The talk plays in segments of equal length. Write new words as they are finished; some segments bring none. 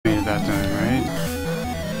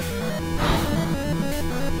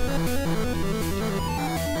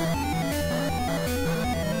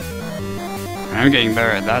I'm getting better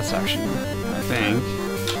at that section, I think.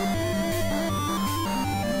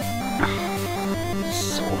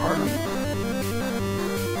 So hard on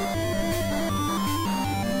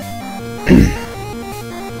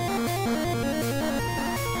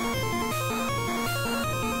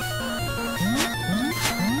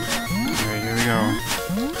Alright, here we go.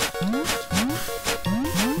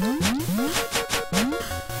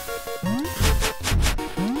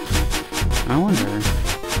 I wonder.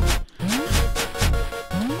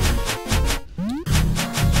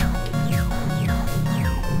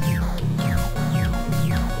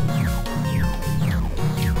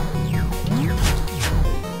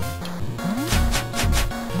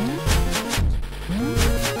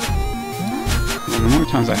 Well, the more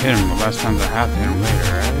times I hit him, the less times I have to hit him later,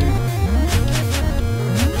 right?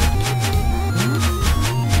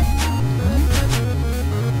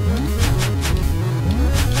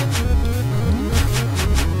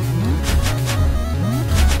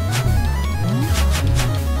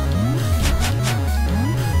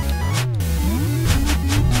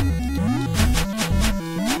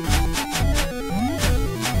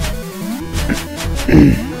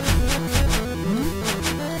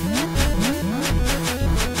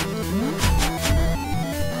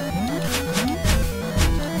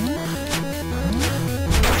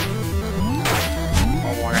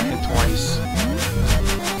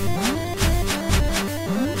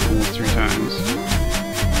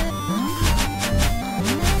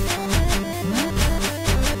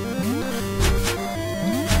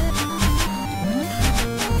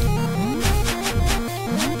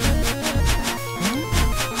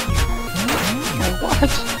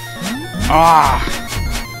 Ah!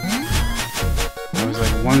 I was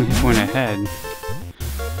like one hit point ahead.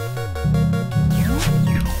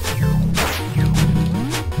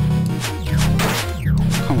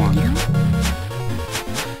 Come on.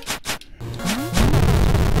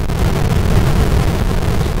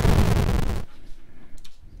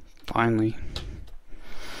 Finally.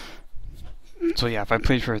 So yeah, if I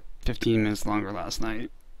played for 15 minutes longer last night.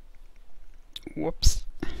 Whoops.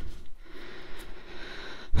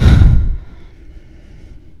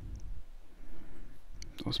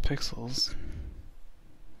 Those pixels.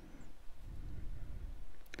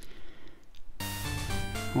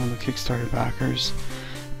 All the Kickstarter backers.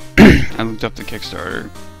 I looked up the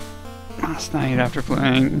Kickstarter last night after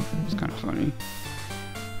playing. It was kind of funny.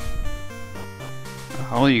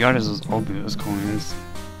 All you got is those Olympia coins.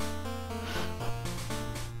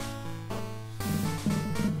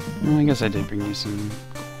 Well, I guess I did bring you some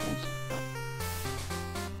gold.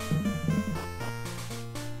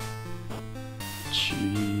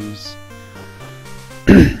 Cheese.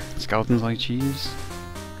 Skeletons like cheese?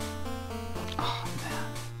 Oh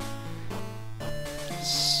man.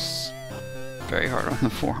 It's very hard on the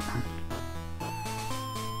forearm.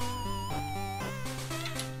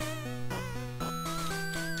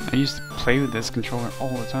 I used to play with this controller all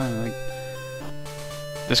the time. Like,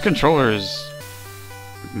 this controller is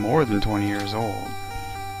more than 20 years old.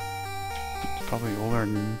 It's probably older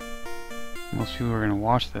than most people are gonna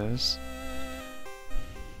watch this.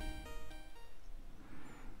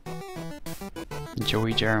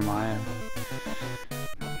 Joey Jeremiah.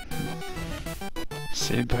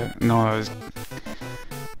 Saved by... No, it was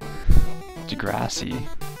Degrassi.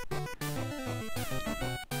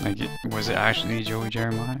 Like, was it actually Joey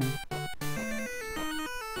Jeremiah?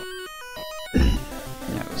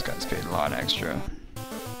 Yeah, those guys paid a lot extra.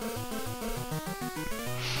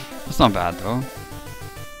 That's not bad though.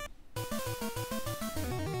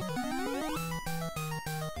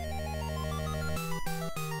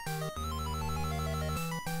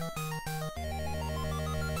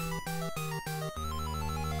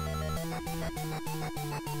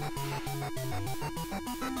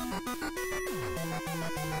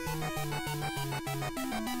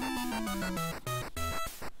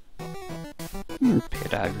 Pay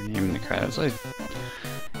to have your name in the credits. Like,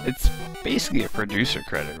 it's basically a producer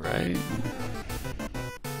credit, right?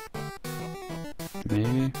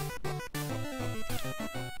 Maybe.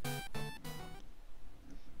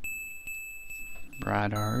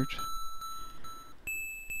 Brad Hart.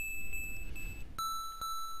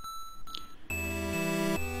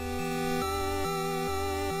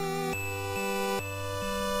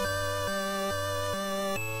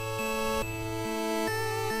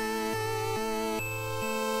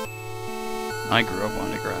 I grew up on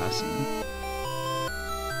Degrassi.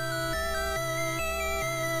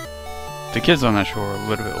 The kids on that show are a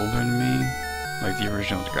little bit older than me, like the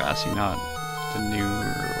original Degrassi, not the new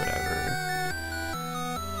or whatever.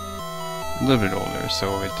 A little bit older,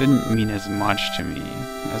 so it didn't mean as much to me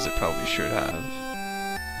as it probably should have.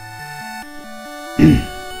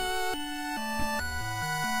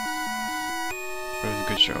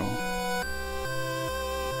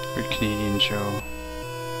 Good Canadian show.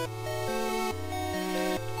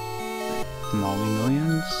 Molly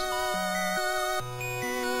Millions.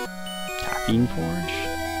 Caffeine Forge.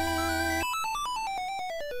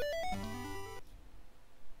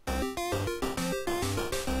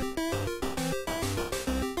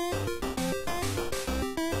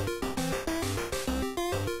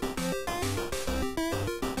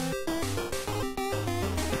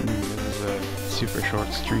 This is a super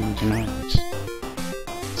short stream tonight.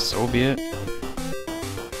 So be it.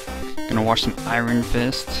 Gonna watch some Iron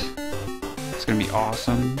Fist. It's gonna be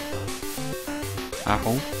awesome. I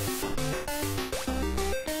hope.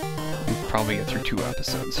 We'll probably get through 2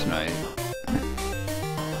 episodes tonight.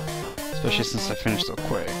 Especially since I finished so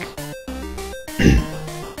quick.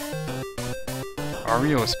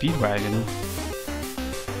 REO Speedwagon.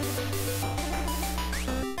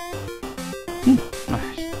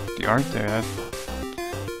 The art there,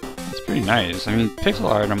 that's pretty nice. I mean,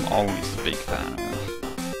 pixel art I'm always a big fan of.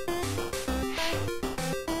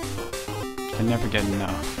 I never get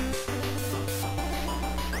enough.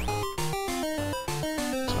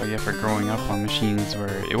 That's what I get for growing up on machines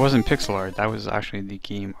where it wasn't pixel art, that was actually the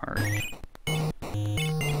game art.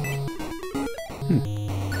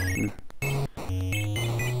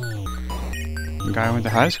 The guy I went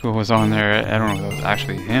to high school was on there. I don't know if that was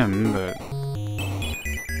actually him, but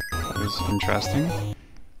that was interesting.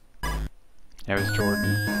 Yeah, it was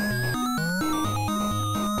Jordan.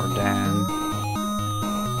 Or Dan.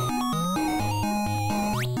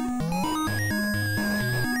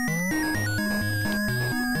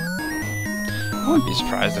 I wouldn't be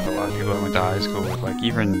surprised if a lot of people I went to high school with, like,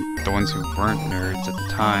 even the ones who weren't nerds at the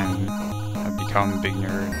time, have become big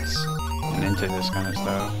nerds and into this kind of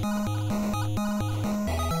stuff.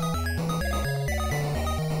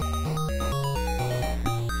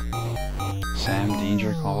 Sam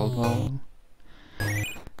Danger Caldwell.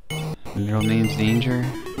 Middle name's Danger,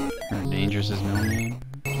 or Danger's his middle name.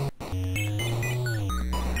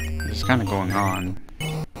 It's kind of going on.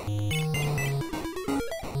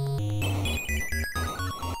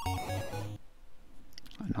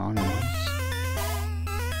 Anonymous.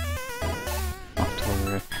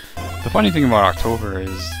 October. The funny thing about October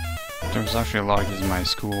is there was actually a lot of kids in my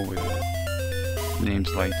school with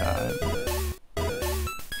names like that.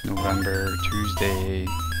 November, Tuesday.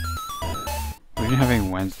 We didn't have any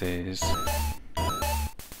Wednesdays. I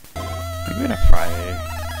think we had a Friday.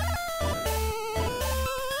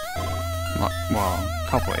 Well, a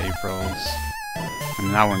couple of Aprils. I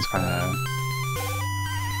mean, that one's kind of...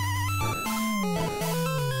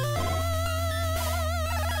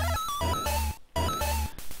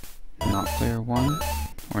 Not player 1?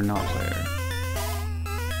 Or not player?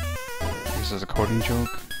 This is a coding joke.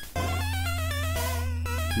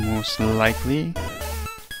 Most likely.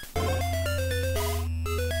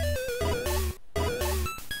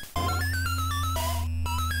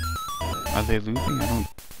 Are they looping?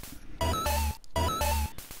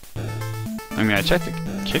 I mean, I checked the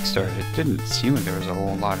Kickstarter. It didn't seem like there was a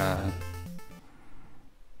whole lot of...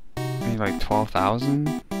 Maybe like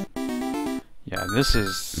 12,000? Yeah, this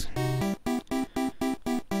is...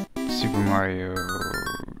 Super Mario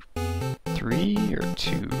 3 or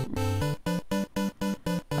 2?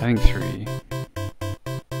 I think 3.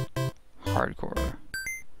 Hardcore.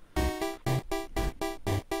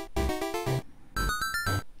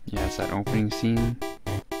 Yeah, it's that opening scene.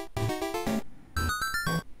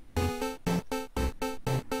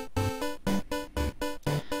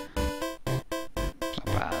 Not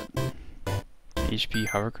bad. HP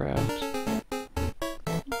Hovercraft?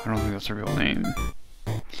 I don't think that's a real name.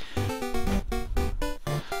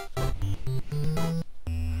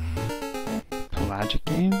 Pelagic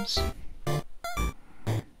Games?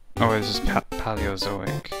 Oh, this is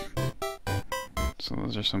Paleozoic. So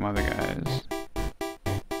those are some other guys.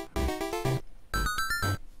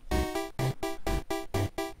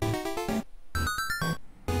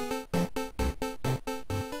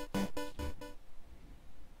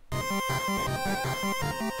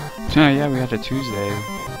 Oh yeah, we had a Tuesday.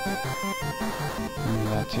 Remember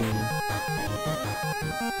that too.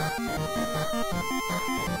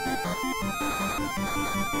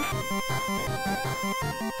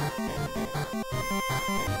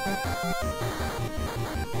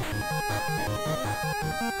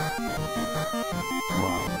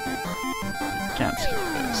 Wow. Can't skip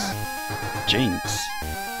this. Jinx.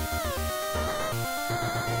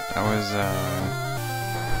 That was,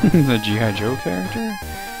 the G.I. Joe character?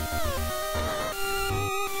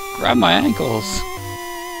 Grab my ankles!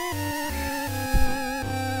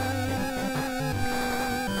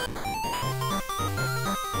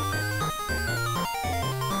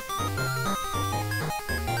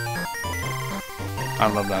 I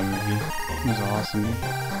love that movie. It was awesome.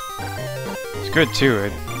 It's good too.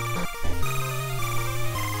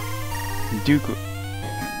 Duke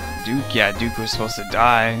was supposed to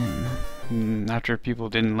die. And after people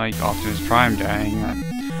didn't like Optimus Prime dying,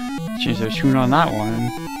 I changed their tune on that one.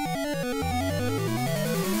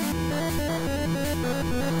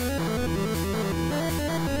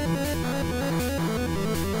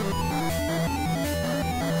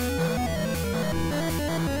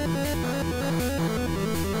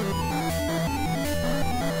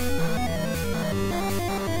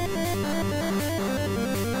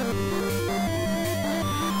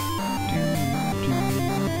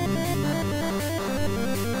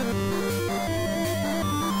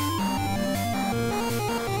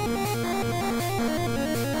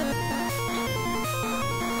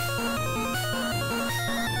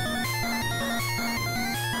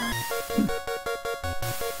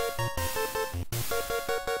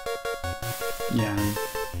 Yeah.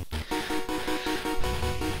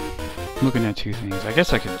 I'm looking at two things. I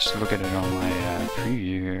guess I could just look at it on my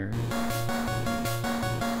preview here.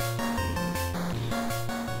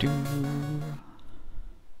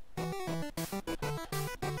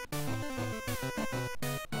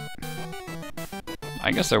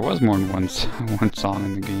 I guess there was more than one song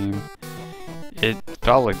in the game. It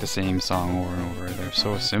felt like the same song over and over. They're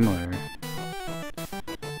so similar.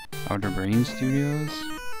 Outer Brain Studios?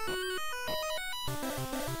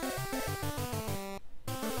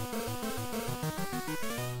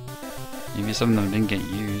 Maybe some of them didn't get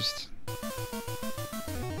used.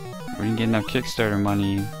 We didn't get enough Kickstarter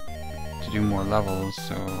money to do more levels,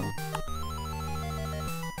 so...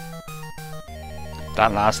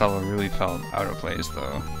 That last level really felt out of place,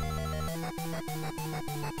 though.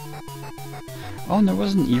 Oh, and there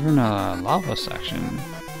wasn't even a lava section,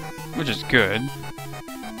 which is good,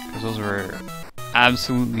 because those were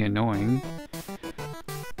absolutely annoying.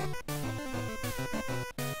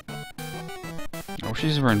 I wish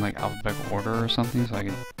these were in like alphabetical order or something, so I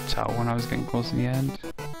could tell when I was getting close to the end.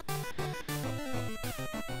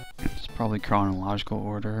 It's probably chronological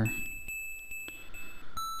order.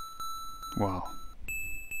 Wow.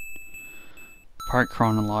 Part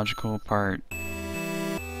chronological, part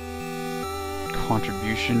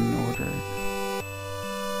contribution order.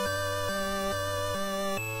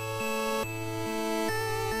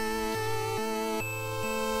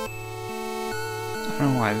 I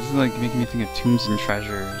don't know why, this is like making me think of Tombs and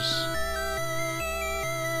Treasures.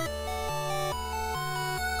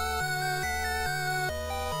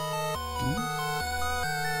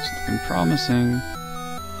 It's looking promising.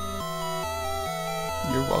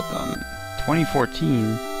 You're welcome.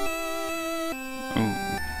 2014. Ooh.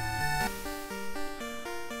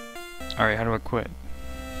 Alright, how do I quit?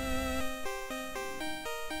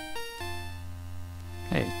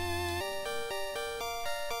 Hey.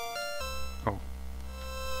 Oh.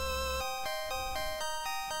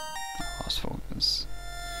 I lost focus.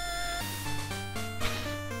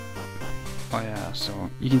 Oh yeah, so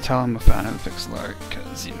you can tell I'm a fan of the pixel art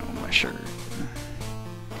because, you know, my shirt.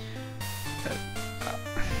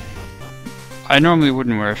 I normally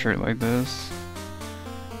wouldn't wear a shirt like this,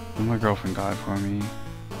 but my girlfriend got it for me,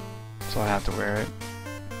 so I have to wear it,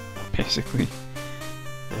 basically.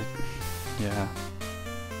 Yeah.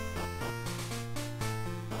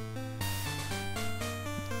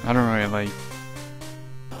 I don't really like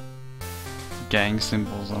gang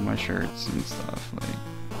symbols on my shirts and stuff, like,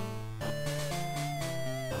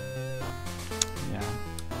 yeah.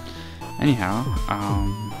 Anyhow,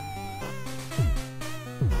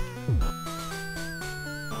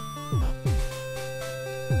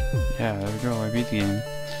 yeah, there we go, I beat the game.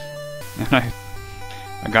 And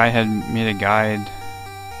a guy had made a guide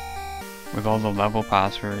with all the level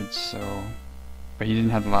passwords, so... But he didn't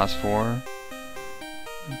have the last 4.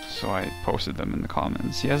 So I posted them in the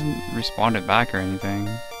comments. He hasn't responded back or anything.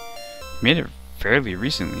 He made it fairly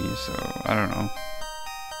recently, so I don't know.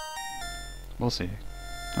 We'll see.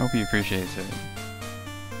 I hope he appreciates it.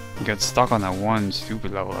 He got stuck on that one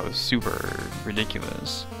stupid level that was super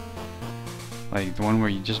ridiculous. Like the one where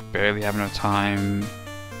you just barely have enough time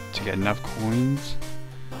to get enough coins.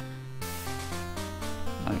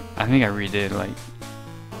 I think I redid like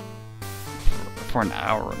for an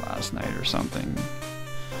hour last night or something.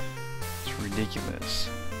 It's ridiculous.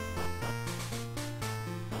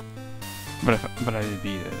 But I did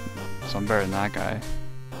beat it, so I'm better than that guy,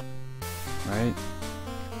 right?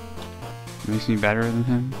 Makes me better than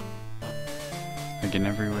him, like in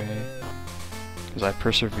every way, because I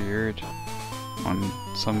persevered on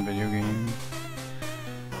some video game.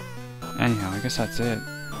 Anyhow, I guess that's it.